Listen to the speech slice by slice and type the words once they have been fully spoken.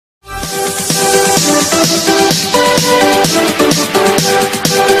Welcome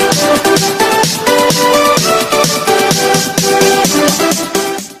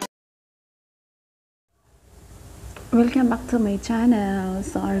back to my channel.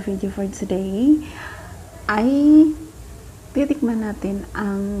 So our video for today ay titikman natin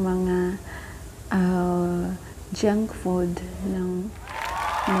ang mga junk food ng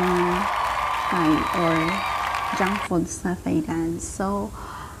Thai or junk foods sa Thailand. So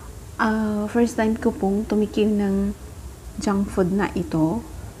first time ko pong tumikim ng junk food na ito.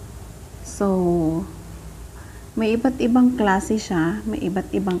 So may iba't ibang klase siya, may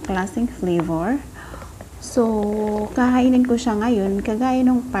iba't ibang klaseng flavor. So, kakainin ko siya ngayon, kagaya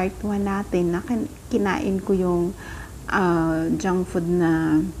ng part 1 natin na kinain ko yung junk food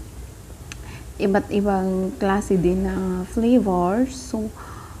na iba't ibang klase din na flavor. So,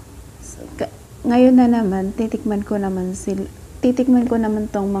 ngayon na naman, titikman ko naman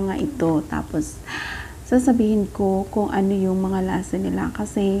tong mga ito. Tapos, sasabihin ko kung ano yung mga lasa nila.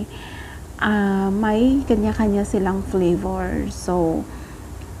 Kasi, may kanya-kanya silang flavor. So,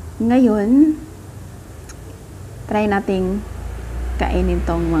 ngayon, try nating kainin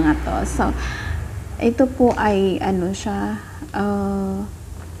tong mga to. So, ito po ay ano siya,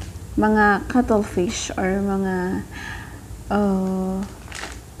 mga cuttlefish or mga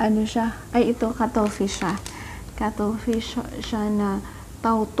ano siya, ay ito cuttlefish siya. Cuttlefish siya na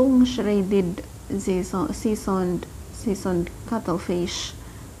tautong shredded seasoned cuttlefish.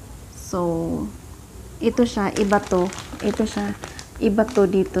 So, ito siya, iba to. Ito siya, iba to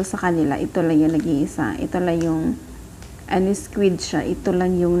dito sa kanila. Ito lang yung nag-iisa. Ito lang yung squid siya. Ito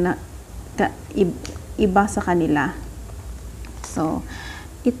lang yung iba sa kanila. So,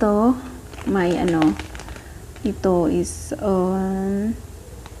 ito may ito is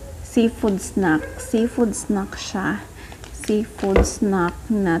seafood snack. Seafood snack siya. Seafood snack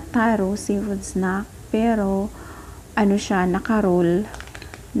na taro seafood snack. Pero siya, naka-roll.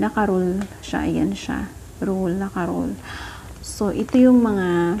 Naka-roll siya. Ayan siya. Roll, naka-roll. So, ito yung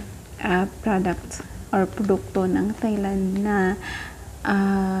mga product or produkto ng Thailand na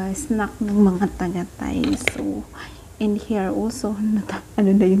snack ng mga taga-Thai. So, in here also, na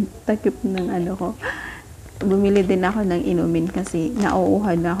yung takip ng ko. Bumili din ako ng inumin kasi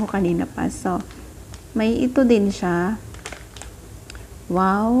nauuhan na ako kanina pa. So, may ito din siya.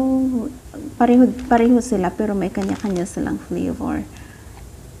 Wow! Pareho sila pero may kanya-kanya silang flavor.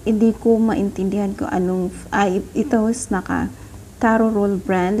 Hindi ko maintindihan ko anong, ito snack Taro roll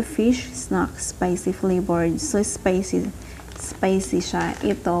brand fish snack spicy flavored. So spicy siya.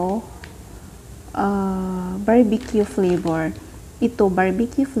 Ito barbecue flavor. Ito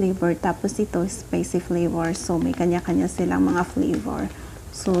barbecue flavor tapos ito spicy flavor. So may kanya-kanya silang mga flavor.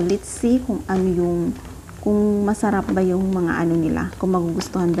 So let's see kung kung masarap ba yung mga nila. Kung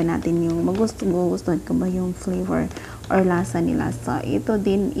magugustuhan ba natin yung magugustuhan ko ba yung flavor or lasa nila. So ito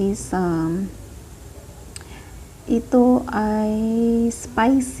din is ito ay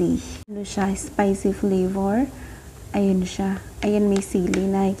spicy. Siya? Spicy flavor. Ayun siya. Ayun, may sili.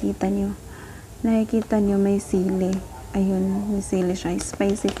 Nakikita nyo. Nakikita nyo may sili. Ayun, may sili siya.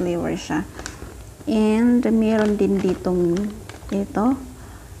 Spicy flavor siya. And, meron din ditong ito.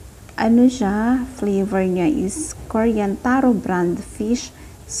 Siya? Flavor niya is Korean Taro brand fish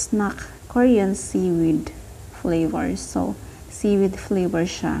snack Korean seaweed flavor. So, seaweed flavor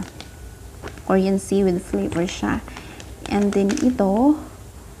siya. Korean seaweed flavor siya. And then ito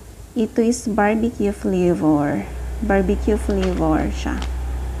is barbecue flavor. Barbecue flavor siya.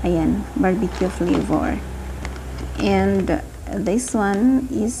 Ayan, barbecue flavor. And this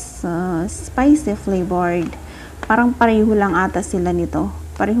one is spicy flavored. Parang pareho lang ata sila nito.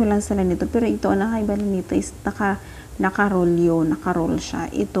 Pareho lang sila nito. Pero ito, nakaiba nito is naka-roll yun. Naka-roll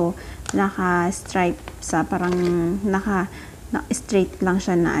siya. Ito, naka-stripe sa parang straight lang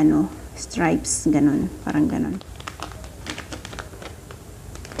siya na stripes, ganun, parang ganun.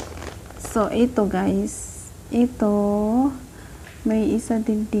 So, ito guys, ito, may isa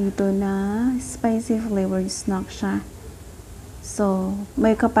din dito na spicy flavored snack siya. So,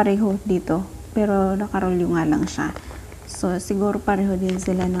 may kapareho dito, pero naka-roll yung nga lang siya. So, siguro pareho din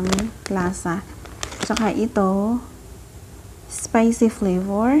sila ng lasa. Tsaka ito, spicy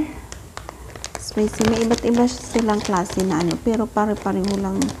flavor. Spicy, may iba't iba silang klase na pero pare-pareho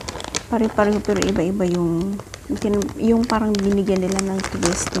lang. Pare-pareho pero iba-iba yung parang binigyan nila ng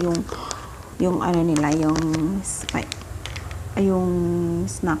twist yung nila, yung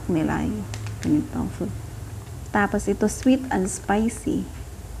snack nila, ganitong food. Tapos ito sweet and spicy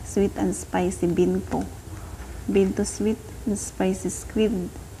binto sweet and spicy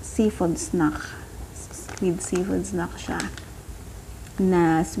squid seafood snack siya.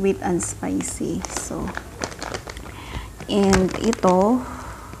 na sweet and spicy. So, and ito,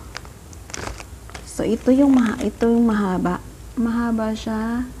 so ito yung mahaba. Mahaba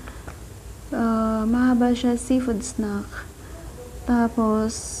siya. Mahaba siya seafood snack.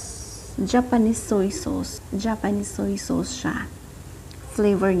 Tapos, Japanese soy sauce. Japanese soy sauce siya.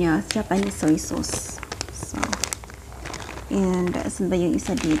 Flavor niya, Japanese soy sauce. So, and, saan ba yung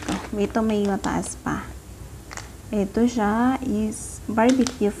isa dito? Ito may mataas pa. Ito siya is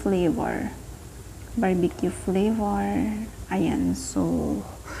barbecue flavor. Barbecue flavor. Ayan. So,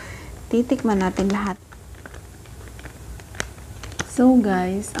 titikman natin lahat. So,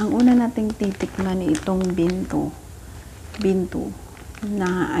 guys, ang una nating titikman itong binto. Binto.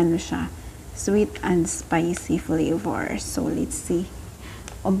 Na ano siya. Sweet and spicy flavor. So, let's see.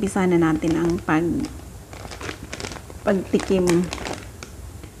 Umpisa na natin ang pagtikim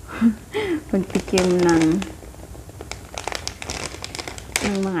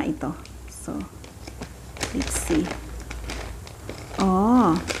ng mga ito. So, let's see.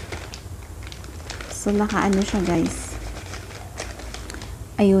 Oh. So, nakaano siya, guys.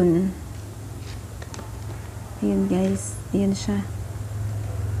 Ayun. Ayun, guys. Ayun siya.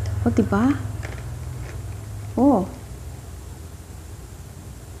 O, diba? Oh.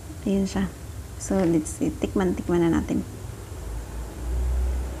 Ayun siya. So, let's see. Tikman na natin.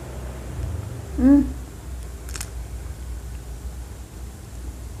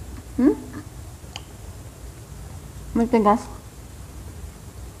 Matigas.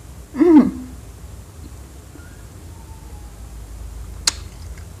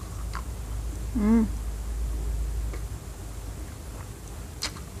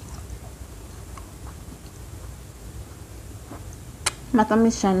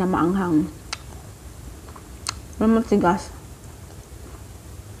 Matamis siya na maanghang. Pero matigas.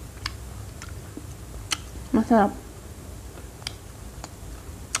 Masarap.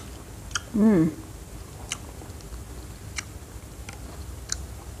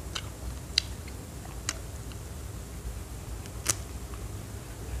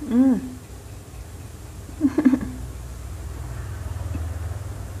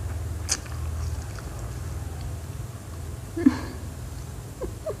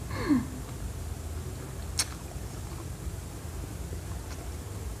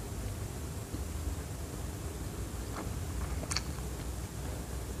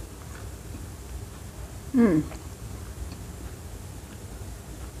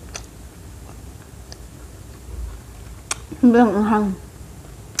 Sobrang anghang.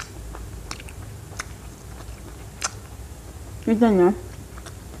 Ito nyo.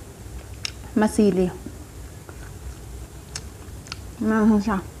 Masili. Maanghang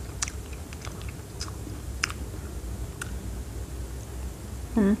siya.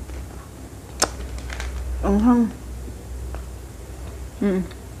 Anghang.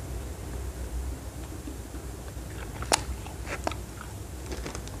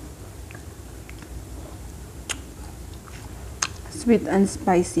 Sweet and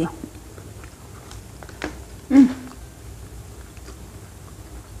spicy.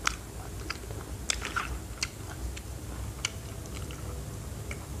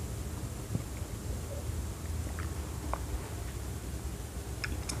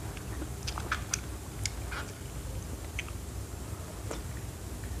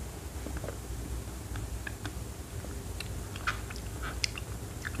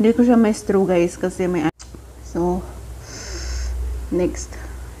 Hindi ko siya may straw, guys, kasi may... So, next,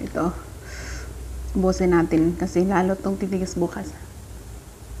 ito. Ubusin natin kasi lalo tong titigas bukas.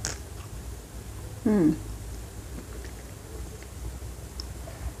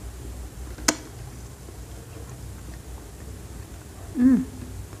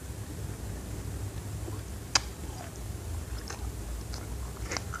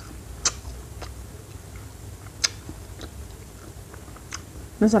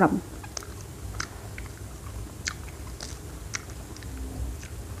 Masarap.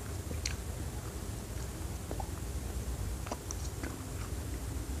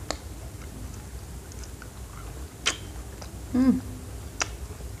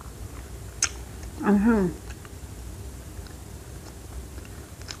 Anghang.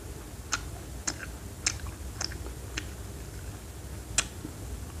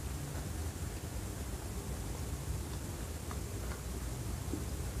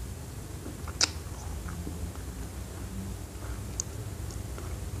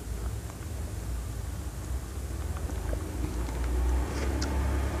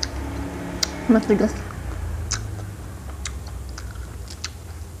 Matigas.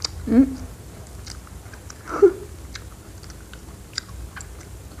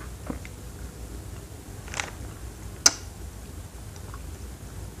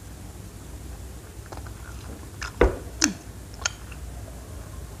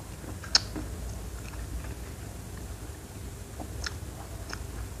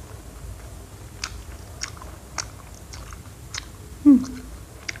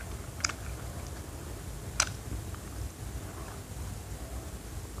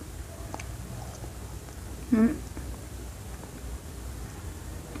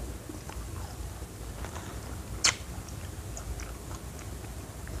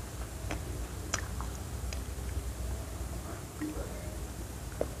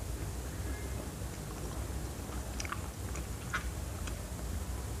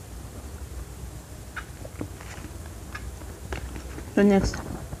 So next.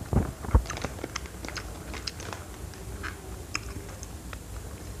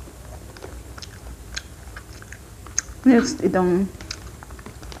 Next, itong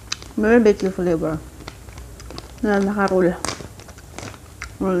barbecue flavor na naka-roll.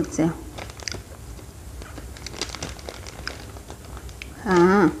 Roll siya.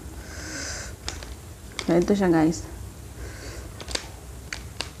 So, ito siya guys.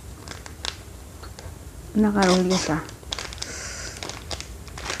 Naka-roll siya.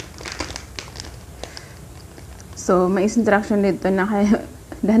 So, may instruction dito na kaya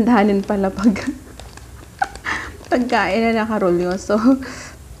dandahanin pala pag pagkain na naka-roll yun. So,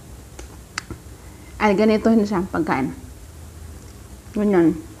 ay, ganito na siya pagkain.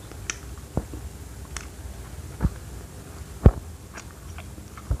 Ganyan.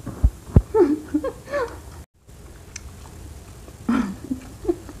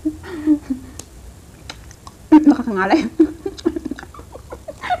 Nakakangalay.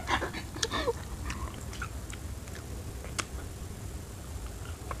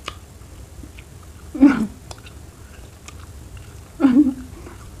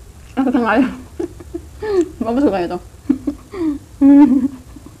 Nakakangalay. Mabusog kayo ito.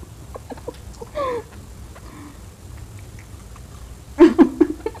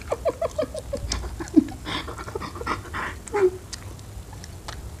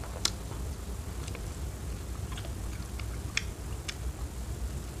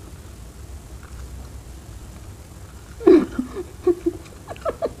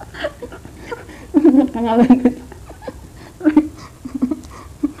 Kangalay ko.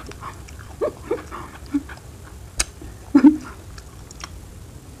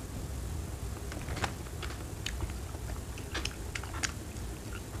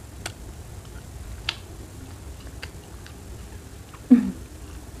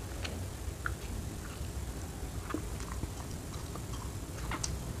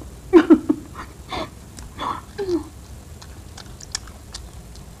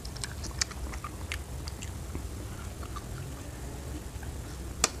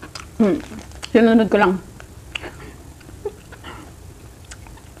 Sinunod ko lang.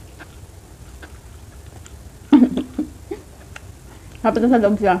 Kapit na sa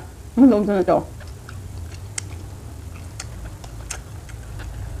loob siya. Ang loob na ito.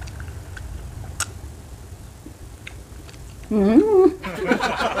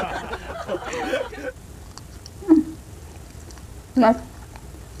 Yes.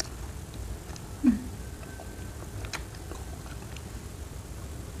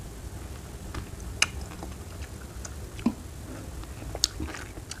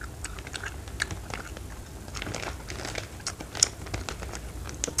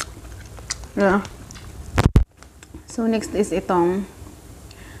 Yeah. So next is itong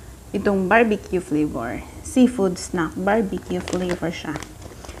barbecue flavor. Seafood snack. Barbecue flavor siya.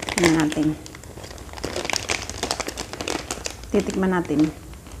 Tingnan natin. Titikman natin.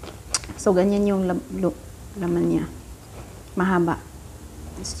 So ganyan yung laman niya. Mahaba.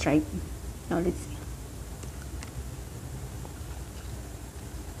 Stripe. Now let's see.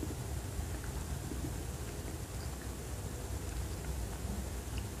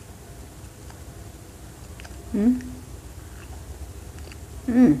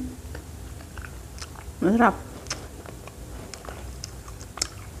 Masarap.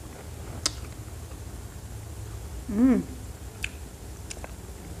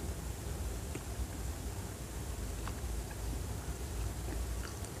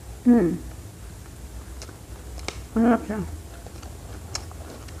 Masarap siya.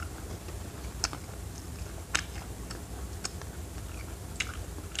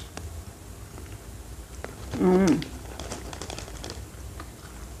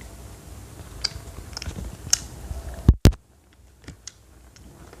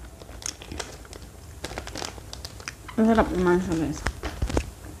 Masarap naman siya guys.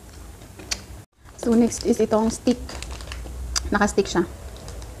 So next is itong stick. Naka-stick siya.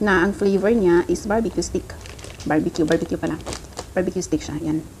 Na ang flavor niya is barbecue stick. Barbecue pala. Barbecue stick siya.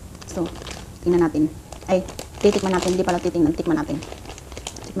 Yan. So, tingnan natin. Ay, titikman natin. Hindi pala titingnan. Tikman natin.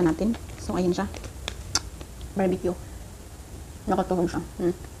 Tikman natin. So, ayun siya. Barbecue. Nakatuhog siya.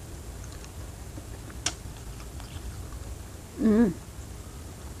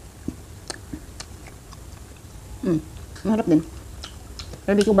 Masarap din.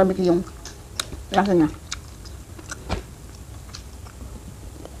 Barbecue yung lasa niya.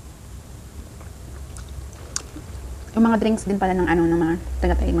 Yung mga drinks din pala ng ng mga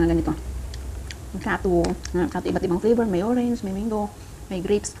taga-Thai, mga ganito. Kato, iba't ibang flavor. May orange, may mango, may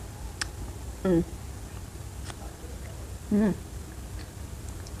grapes.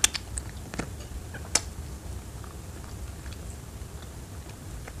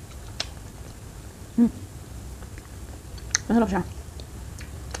 Masarap siya.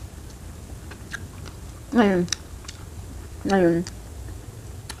 Ngayon,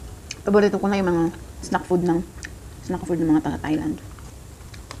 paborito ko na yung mga snack food ng mga taga Thailand.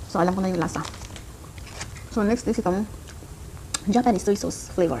 So, alam ko na yung lasa. So, next is itong Japanese soy sauce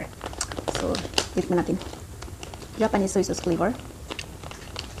flavor. So, titikman natin. Japanese soy sauce flavor.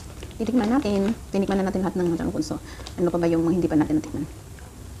 Titikman natin. Tinikman na natin lahat ng junk food. So, ano pa ba yung mga hindi pa natin natikman?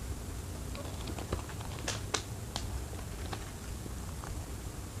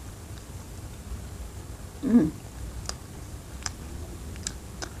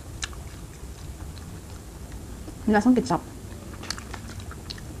 May lasang ketchup.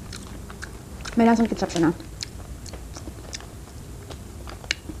 May lasang ketchup siya na.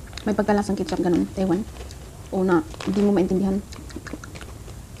 May pagkalasang ketchup ganun, Taiwan. O na, hindi mo maintindihan.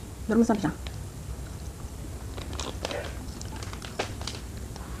 Pero masarap siya.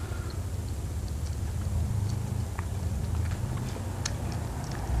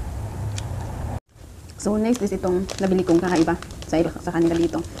 So, next is itong nabili kong kakaiba sa kanila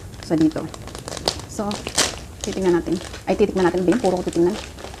dito. So, titingnan natin. Ay, titikman natin. Puro ko titingnan.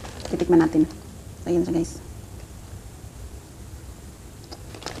 Titikman natin. So, ayun siya, guys.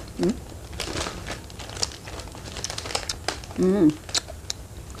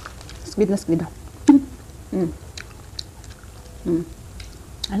 Squid na squid.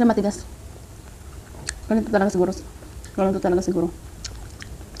 Alam, matigas. Ganito talaga siguro.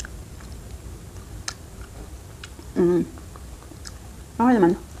 Okay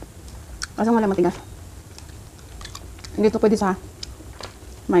naman. Kasi wala matigas. Hindi ito pwede sa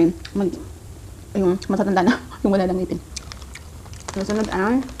yung matatanda na, yung wala lang ngipin. Susunod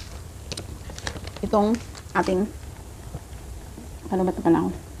ay itong ating kalabat na pala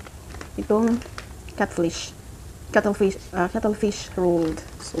ako. Itong cuttlefish rolled.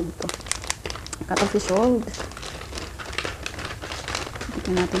 So, ito. Cuttlefish rolled.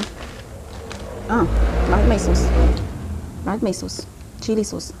 Tignan natin. Bakit may sauce? Chili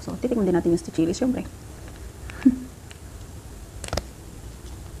sauce. So, titikman din natin yung chili, syempre.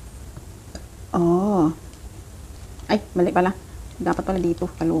 Ay, mali pala. Dapat pala dito.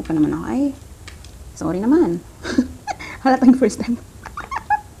 Kaloka naman ako. Ay, sorry naman. Halatang first time.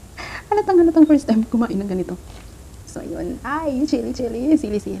 Halatang first time kumain ng ganito. So, yun. Ay, chili.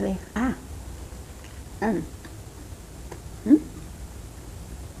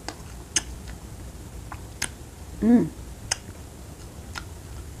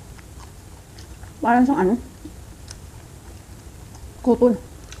 Parang siyang kupon.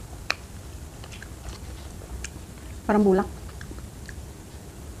 Parang bulak.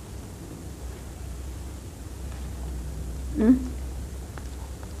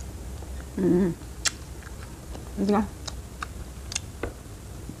 Hindi ka.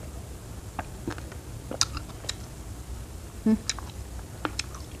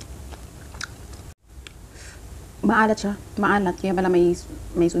 Maalat siya. Maalat. Kaya pala may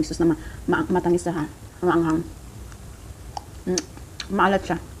soy sauce na matamis siya, maanghang. Maalat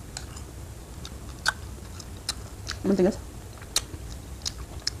siya. Matigas.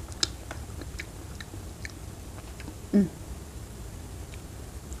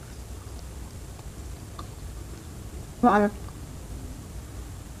 Maalat.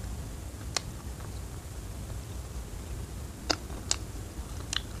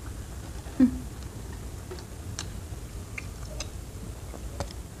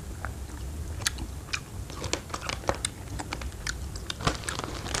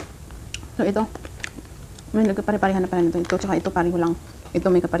 So, ito. May nagkapare-parehan na pala nito. Ito, tsaka ito pareho lang.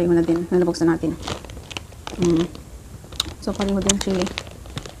 Ito may kapareho na din. Nalaboksan natin. So, pareho din chili.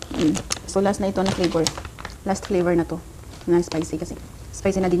 So, last na ito na flavor. Last flavor na to. Na spicy kasi.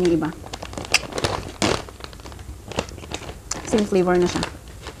 Spicy na din yung iba. Same flavor na siya.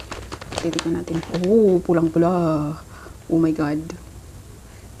 Titikman natin. Oh, pulang-pula. Oh my God.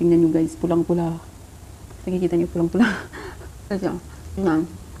 Tingnan nyo guys. Pulang-pula. Nakikita nyo pulang-pula. Kasi, yun.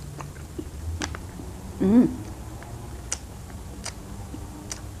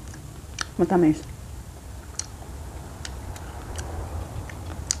 Matamis.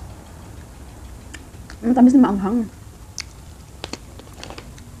 Matamis na maanghang.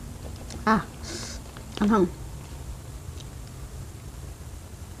 Anghang.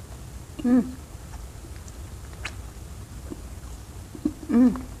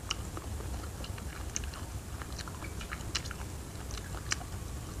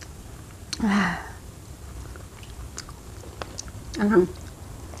 Anghang.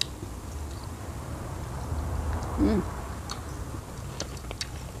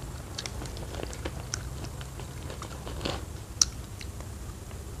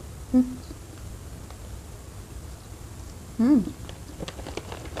 Mm.